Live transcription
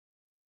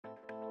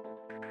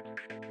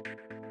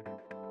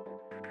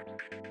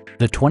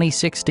The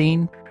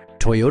 2016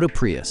 Toyota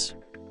Prius.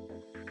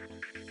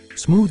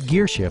 Smooth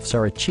gear shifts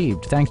are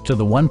achieved thanks to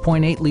the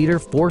 1.8-liter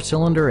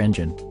four-cylinder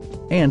engine.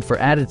 And for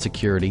added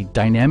security,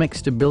 dynamic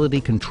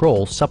stability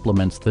control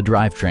supplements the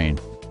drivetrain.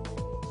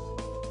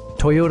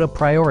 Toyota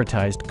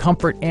prioritized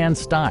comfort and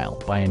style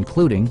by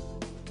including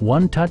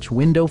one-touch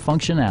window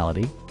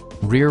functionality,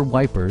 rear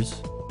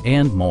wipers,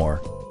 and more.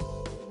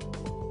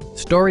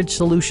 Storage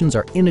solutions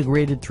are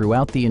integrated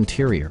throughout the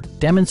interior,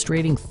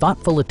 demonstrating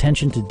thoughtful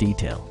attention to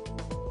detail.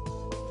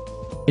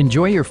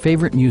 Enjoy your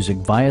favorite music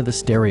via the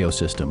stereo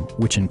system,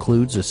 which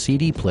includes a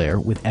CD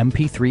player with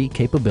MP3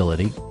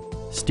 capability,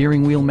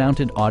 steering wheel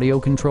mounted audio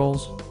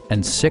controls,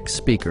 and 6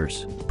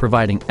 speakers,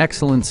 providing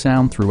excellent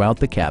sound throughout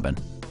the cabin.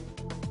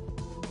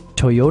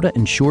 Toyota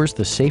ensures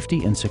the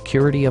safety and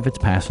security of its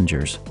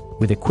passengers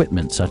with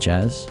equipment such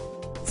as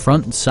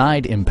front and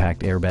side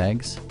impact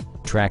airbags,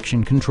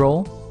 traction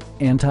control,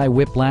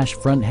 anti-whiplash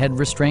front head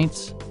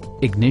restraints,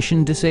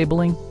 ignition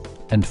disabling,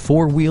 and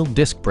 4-wheel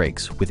disc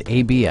brakes with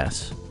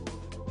ABS.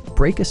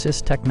 Brake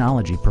Assist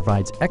technology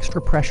provides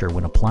extra pressure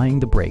when applying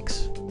the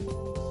brakes.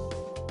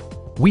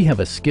 We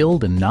have a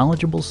skilled and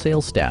knowledgeable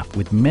sales staff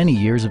with many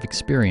years of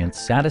experience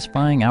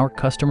satisfying our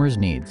customers'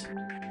 needs.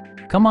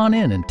 Come on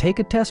in and take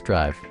a test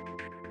drive.